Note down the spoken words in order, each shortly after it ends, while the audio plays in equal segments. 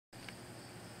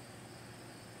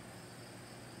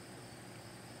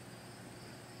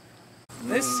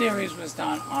This series was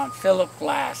done on Philip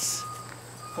glass,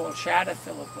 called Shattered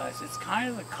Philip glass. It's kind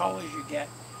of the colors you get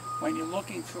when you're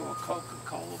looking through a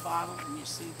Coca-Cola bottle and you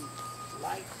see the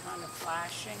light kind of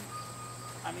flashing.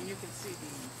 I mean, you can see the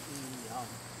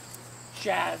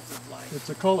shads of light. It's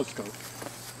a coloscope.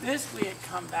 This we had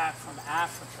come back from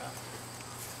Africa,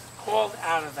 called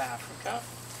out of Africa.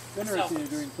 Interesting you're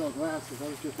doing Phil Glass because I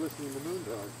was just listening to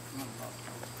Moondog.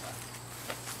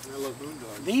 I love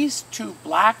Moondog. These two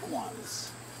black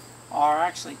ones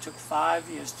actually took 5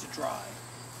 years to dry.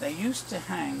 They used to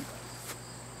hang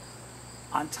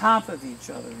on top of each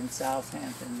other in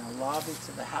Southampton, the lobby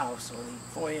to the house or the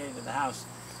foyer to the house.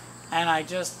 And I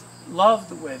just loved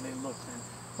the way they looked.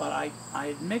 But I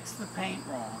had mixed the paint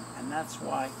wrong, and that's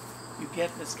why you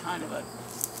get this kind of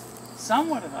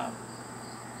somewhat of a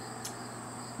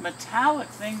metallic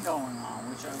thing going on,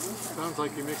 which I wish Sounds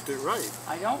like you mixed it right.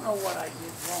 I don't know what I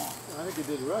did wrong. I think you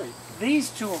did right.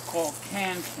 These two are called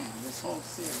Can, this whole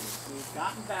series. We've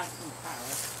gotten back from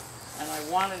Paris, and I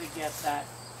wanted to get that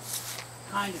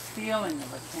kind of feeling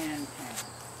of a can.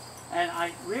 And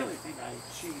I really think I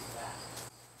achieved that.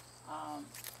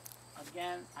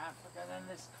 Again, Africa. Then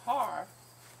this car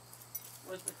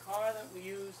was the car that we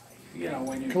used, you know,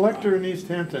 when you... Collector in East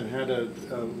Hampton had a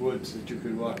woods that you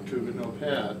could walk to but no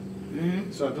path.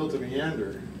 Mm-hmm. So I built a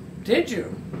meander. Did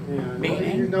you? Yeah,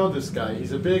 Meaning? You know this guy.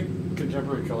 He's a big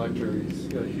contemporary collector. He's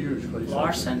got a huge place.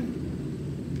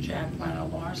 Larson? Jack Leno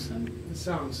Larson? It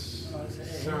sounds...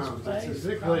 It's a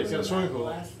big place. He's got a swimming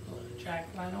pool. Jack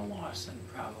Leno Larson,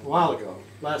 probably. A while ago.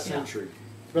 Last century.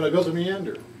 But I built a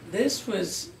meander. This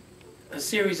was a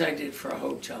series I did for a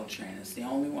hotel chain. It's the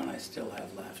only one I still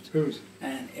have left. Whose?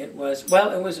 And it was,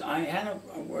 well, I had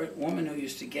a woman who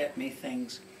used to get me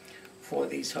things for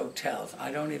these hotels.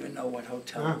 I don't even know what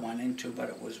hotel it went into, but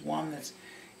it was one that's,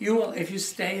 if you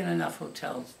stay in enough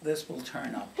hotels, this will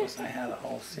turn up, because I had a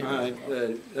whole series.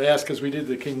 I asked because we did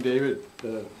the King David.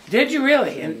 Did you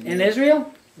really? In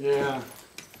Israel? Yeah.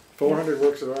 400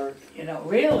 works of art. You know,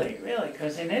 really,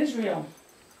 because in Israel,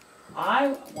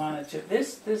 I wanted to,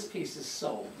 this piece is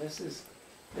sold. This is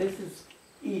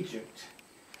Egypt.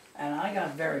 And I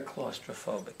got very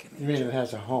claustrophobic in Egypt. You mean it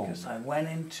has a home? Because I went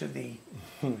into the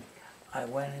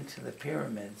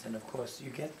pyramids, and of course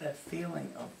you get that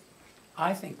feeling of,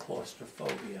 I think,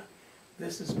 claustrophobia.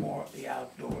 This is more of the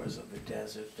outdoors of the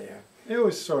desert there. It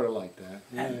was sort of like that.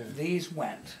 Yeah. And these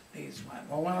went.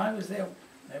 Well, when I was there,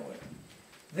 they were.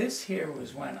 This here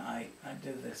was when I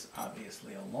did this,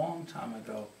 obviously, a long time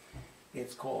ago.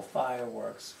 It's called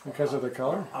Fireworks. Because of the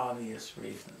color? For obvious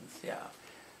reasons, yeah.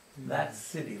 That's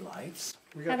City Lights.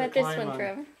 How about this one,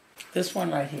 Trevor? This one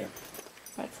right here.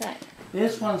 What's that?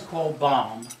 This one's called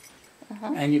Bomb,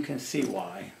 and you can see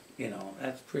why. You know,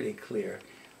 that's pretty clear.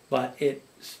 But it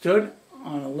stood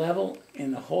on a level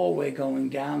in the hallway going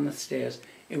down the stairs.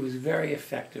 It was very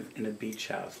effective in a beach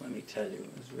house, let me tell you.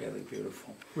 It was really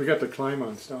beautiful. We got to climb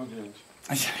on Stonehenge.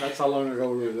 That's how long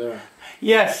ago we were there.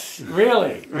 Yes,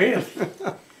 really.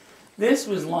 This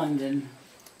was London,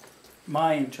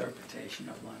 my interpretation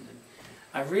of London.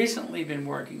 I've recently been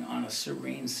working on a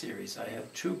Serene series. I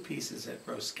have 2 pieces at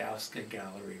Roskowska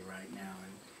Gallery right now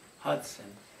in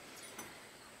Hudson.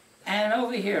 And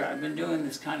over here, I've been doing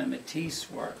this kind of Matisse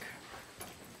work.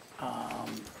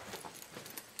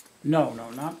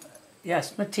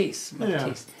 Matisse.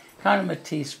 Yeah. Kind of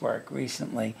Matisse work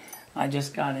recently. I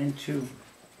just got into,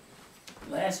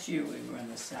 last year we were in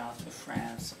the south of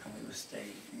France, and we were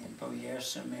staying in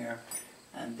Boyer-sur-Mer,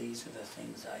 and these are the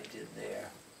things I did there,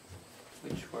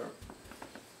 which were...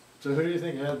 So who do you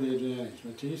think had the advantage,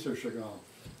 Matisse or Chagall?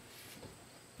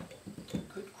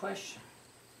 Good question.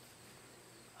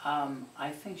 I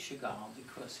think Chagall,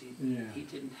 because he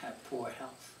didn't have poor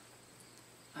health.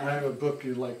 I have a book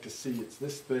you'd like to see. It's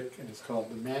this thick, and it's called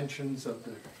The Mansions of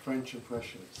the French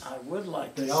Impressionists. I would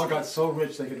like to see it. They all got so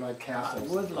rich they could buy castles.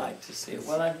 I would like to see it.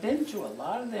 Well, I've been to a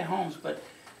lot of their homes, but,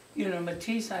 you know,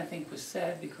 Matisse, I think, was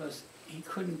sad because he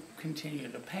couldn't continue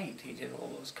to paint. He did all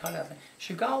those cutout things.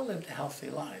 Chagall lived a healthy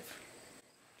life.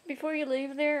 Before you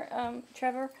leave there,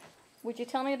 Trevor, would you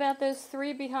tell me about those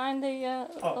 3 behind the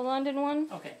London one?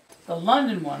 Okay. The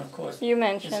London one, of course, you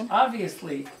mentioned. is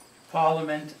obviously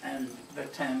Parliament and the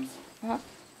Thames.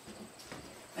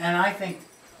 And I think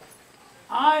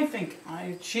I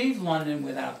achieved London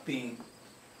without being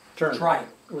trite.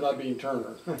 Without being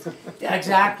Turner.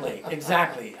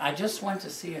 Exactly. I just went to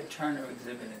see a Turner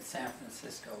exhibit in San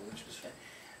Francisco, which was fantastic.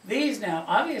 These now,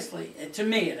 obviously, to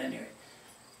me at any rate,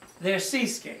 they're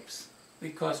seascapes,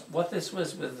 because what this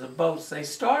was with the boats, they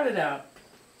started out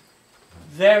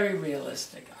very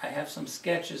realistic. I have some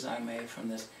sketches I made from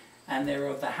this, and they're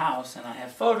of the house, and I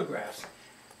have photographs.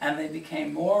 And they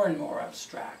became more and more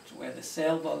abstract, where the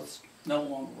sailboats no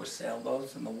longer were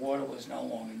sailboats and the water was no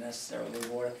longer necessarily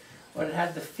water, but it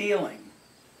had the feeling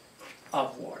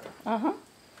of water. Uh-huh.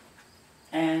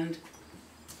 And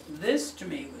this, to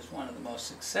me, was one of the most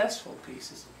successful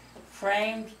pieces.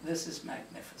 Framed, this is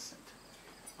magnificent.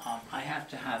 I have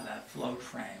to have that float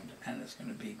framed, and it's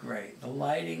going to be great. The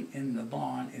lighting in the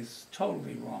barn is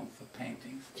totally wrong for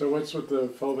paintings. So what's with the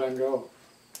faux Van Gogh?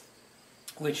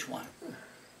 Which one?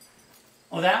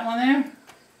 Oh, that one there?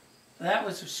 That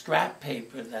was scrap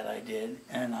paper that I did,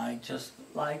 and I just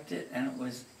liked it, and it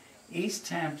was East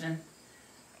Hampton,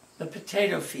 the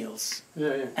potato fields.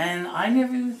 Yeah, yeah. And I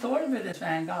never even thought of it as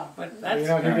Van Gogh, but that's You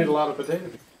know, he very... did a lot of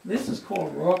potatoes. This is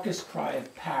called Raucous Cry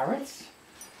of Parrots,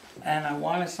 and I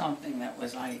wanted something that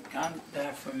was, I got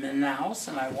that from Manaus,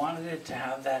 and I wanted it to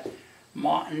have that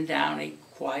Martin Downey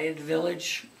Quiet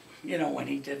Village, you know, when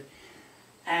he did,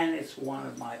 and it's one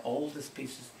of my oldest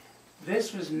pieces.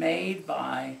 This was made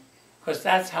by, because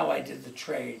that's how I did the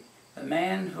trade. The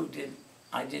man who did,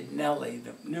 I did Nellie,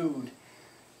 the nude,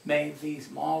 made these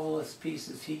marvelous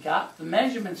pieces. He got the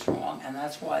measurements wrong, and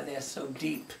that's why they're so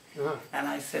deep. Uh-huh. And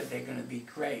I said they're going to be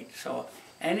great. So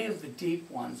any of the deep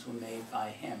ones were made by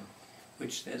him,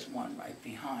 which there's one right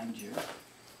behind you.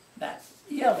 That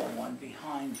yellow one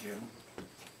behind you,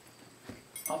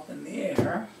 up in the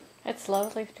air. It's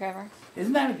lovely, Trevor.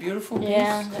 Isn't that a beautiful piece?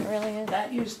 Yeah, it really is.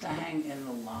 That used to hang in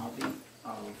the lobby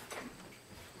of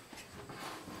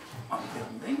a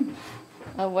building.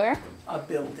 Where? A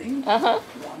building, Uh-huh.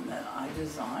 one that I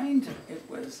designed. It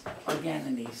was, again,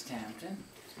 in East Hampton.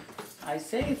 I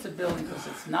say it's a building because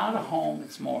it's not a home,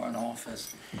 it's more an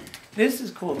office. This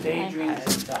is called Daydreams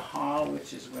in Taha,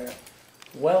 which is where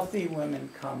wealthy women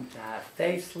come to have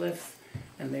facelifts,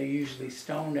 and they're usually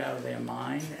stoned out of their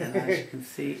mind. And as you can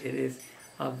see, it is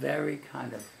a very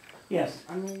kind of, yes,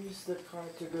 I'm going to use the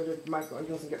card to go to Michael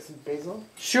Eagles and get some basil.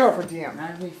 sure, For DM.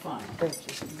 that'd be fine. Thank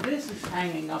you. This is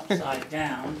hanging upside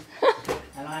down,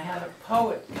 and I had a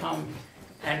poet come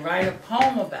and write a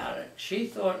poem about it. She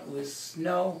thought it was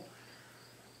snow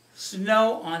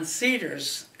on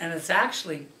cedars, and it's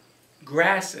actually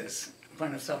grasses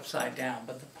when it's upside down.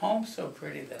 But the poem's so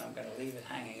pretty that I'm going to leave it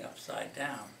hanging upside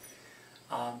down.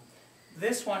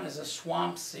 This one is a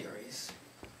swamp series,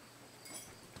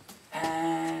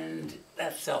 and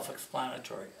that's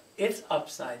self-explanatory. It's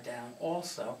upside down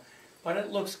also, but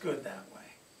it looks good that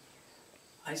way.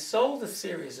 I sold a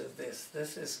series of this.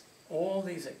 This is, all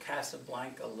these are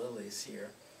Casablanca lilies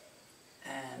here.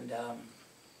 And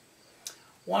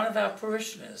one of our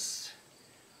parishioners,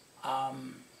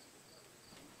 one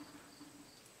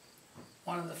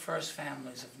of the first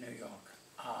families of New York,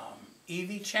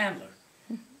 Evie Chandler,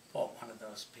 bought one of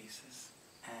those pieces.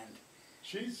 And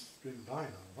She's been buying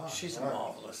a lot. she's a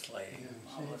marvelous lady,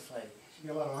 marvelous lady. She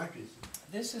got a lot of my pieces.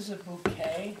 This is a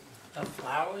bouquet of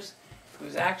flowers. It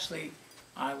was actually,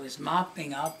 I was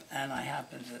mopping up and I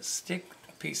happened to stick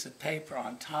a piece of paper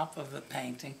on top of the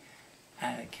painting,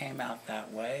 and it came out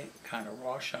that way, kind of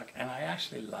Rorschach, and I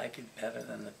actually like it better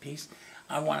than the piece.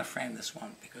 I want to frame this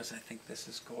one because I think this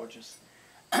is gorgeous.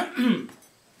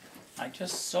 I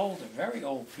just sold a very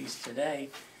old piece today,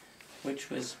 which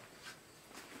was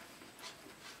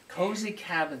Cozy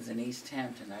Cabins in East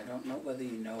Hampton. I don't know whether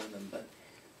you know them, but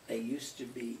they used to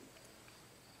be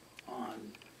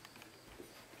on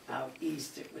out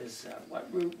east. It was, what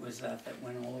route was that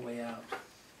went all the way out?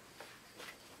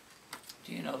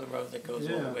 Do you know the road that goes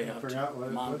all the way out to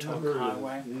Montauk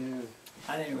Highway? Yeah.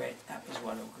 At any rate, that was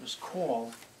what it was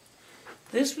called.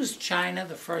 This was China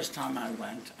the first time I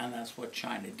went, and that's what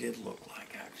China did look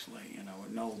like, actually. You know,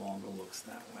 it no longer looks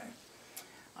that way.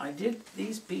 I did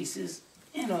these pieces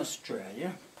in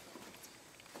Australia,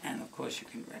 and of course you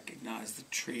can recognize the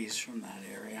trees from that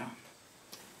area.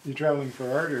 You traveling for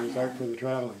art, or is art for the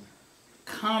traveling?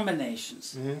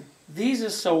 Combinations. Mm-hmm. These are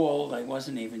so old I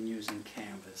wasn't even using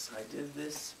canvas. I did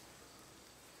this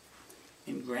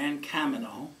in Grand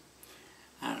Camino,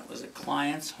 and it was a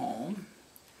client's home.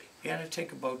 You had to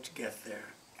take a boat to get there,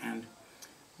 and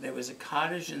there was a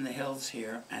cottage in the hills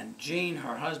here, and Jean,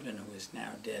 her husband, who is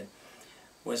now dead,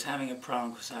 was having a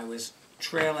problem because I was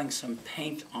trailing some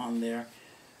paint on their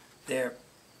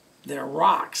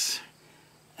rocks,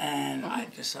 and I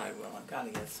decided, well, I've got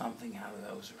to get something out of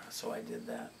those, so I did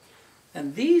that.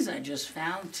 And these I just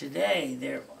found today.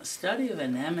 They're a study of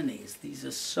anemones. These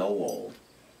are so old,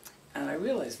 and I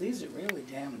realized these are really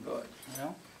damn good, you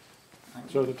know?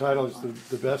 So the title is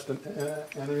the best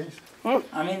enemies?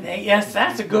 I mean, yes,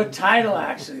 that's a good title,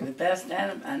 actually. The best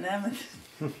anemones.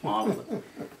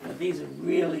 But these are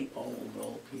really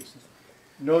old pieces.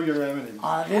 Know your enemies.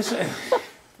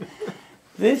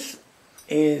 This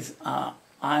is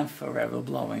I'm forever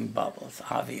blowing bubbles,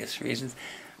 obvious reasons.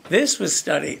 This was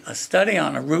a study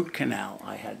on a root canal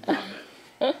I had done.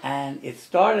 And it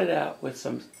started out with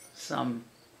some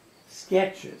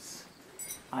sketches.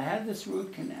 I had this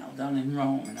root canal done in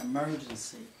Rome, an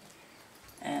emergency.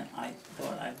 And I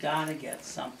thought, I've got to get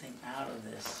something out of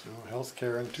this. Oh,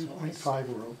 healthcare in 2.5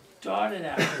 world. Started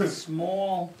out with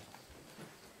small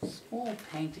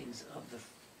paintings of the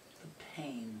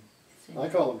pain. I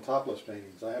call them topless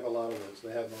paintings. I have a lot of those.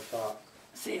 They have no top.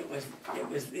 See, it was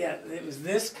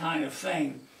this kind of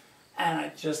thing, and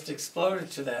it just exploded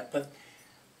to that. But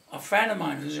a friend of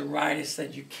mine who's a writer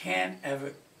said you can't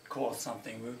ever call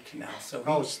something root canal.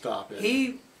 So Stop it.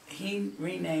 He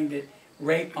renamed it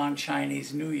Rape on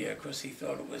Chinese New Year because he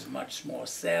thought it was much more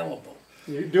saleable.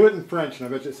 You do it in French, and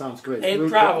I bet you it sounds great. It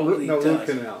probably does. does.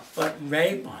 Root canal. But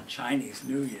rape on Chinese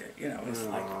New Year, it's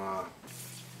like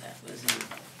that was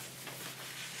evil.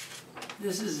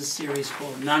 This is a series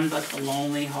called None But the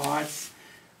Lonely Hearts.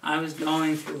 I was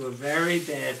going through a very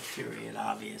bad period,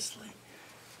 obviously.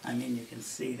 I mean, you can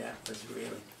see that was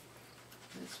really.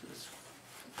 This was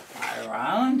Fire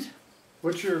Island.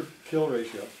 What's your kill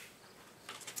ratio?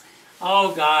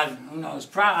 Oh, God, who knows?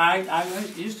 I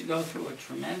used to go through a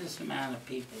tremendous amount of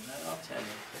people, that I'll tell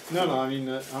you. No, I mean,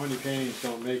 how many paintings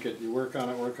don't make it? You work on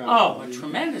it, Oh, a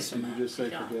tremendous amount. You just say,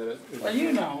 yeah. forget it.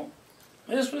 Well,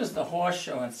 this was the horse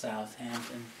show in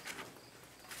Southampton.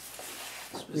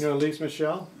 You know Elise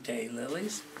Michelle?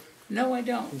 Daylilies? No, I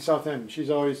don't. In Southampton.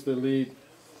 She's always the lead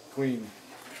queen.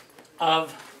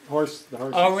 Of? The horses.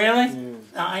 Oh, really? Yeah.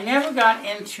 Now, I never got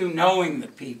into knowing the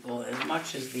people as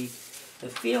much as the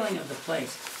feeling of the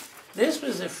place. This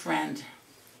was a friend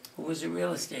who was a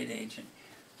real estate agent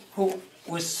who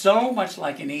was so much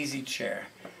like an easy chair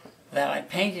that I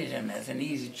painted him as an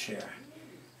easy chair.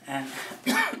 And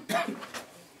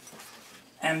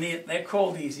they're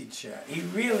called easy chair. He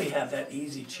really had that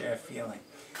easy chair feeling.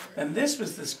 And this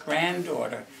was this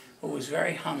granddaughter who was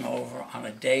very hungover on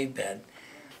a day bed.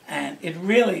 And it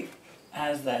really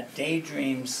has that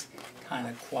daydreams kind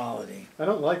of quality. I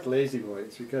don't like lazy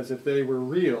boys because if they were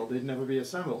real, they'd never be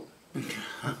assembled.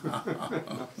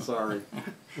 Sorry.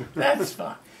 That's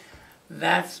fine.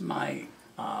 That's my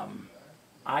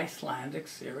Icelandic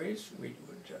series. We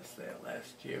were just there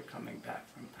last year coming back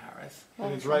from Paris.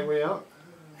 And it's right way out.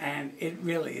 And it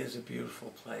really is a beautiful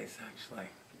place, actually.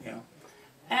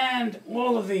 And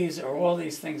all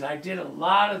these things. I did a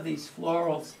lot of these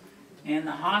florals in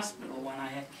the hospital when I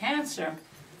had cancer.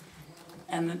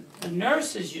 And the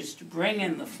nurses used to bring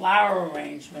in the flower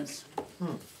arrangements.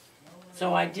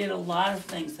 So I did a lot of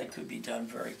things that could be done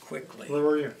very quickly. Where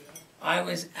were you? I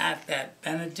was at that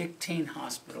Benedictine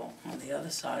hospital on the other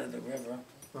side of the river.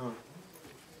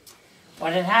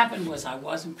 What had happened was I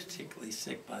wasn't particularly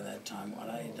sick by that time. What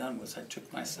I had done was I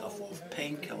took myself off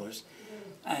painkillers,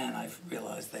 and I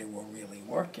realized they were really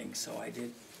working. So I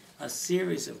did a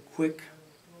series of quick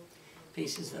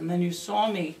pieces, and then you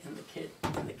saw me in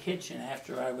the kitchen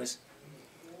after I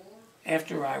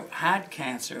had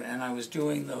cancer and I was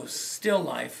doing those still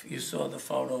life. You saw the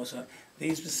photos.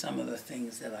 These were some of the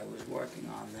things that I was working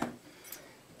on then.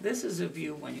 This is a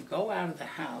view when you go out of the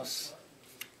house.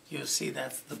 You'll see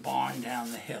that's the barn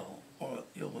down the hill, or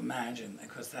you'll imagine,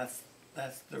 because that's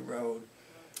the road,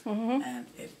 and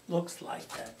it looks like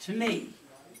that to me.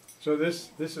 So this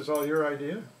is all your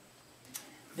idea?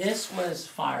 This was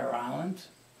Fire Island.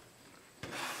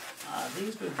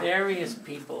 These were various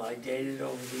people I dated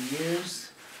over the years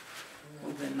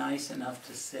who've been nice enough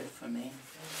to sit for me.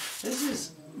 This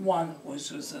is one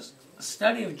which was a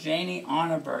study of Janie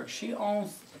Arneberg.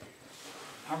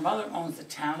 Her mother owns the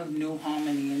town of New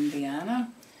Harmony,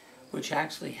 Indiana, which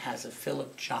actually has a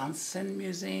Philip Johnson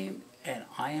museum, an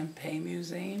IMP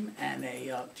museum, and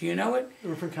a, do you know it?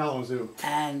 We're from Kalamazoo.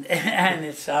 And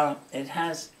it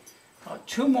has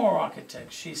two more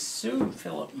architects. She sued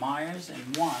Philip Myers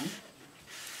and won.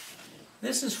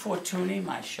 This is Fortuny,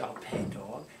 my Shar-Pei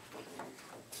dog.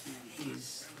 And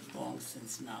he's long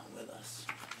since not with us.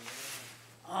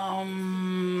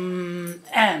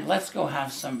 And let's go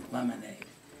have some lemonade.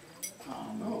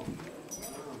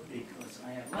 Because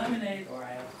I have lemonade or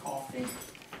I have coffee.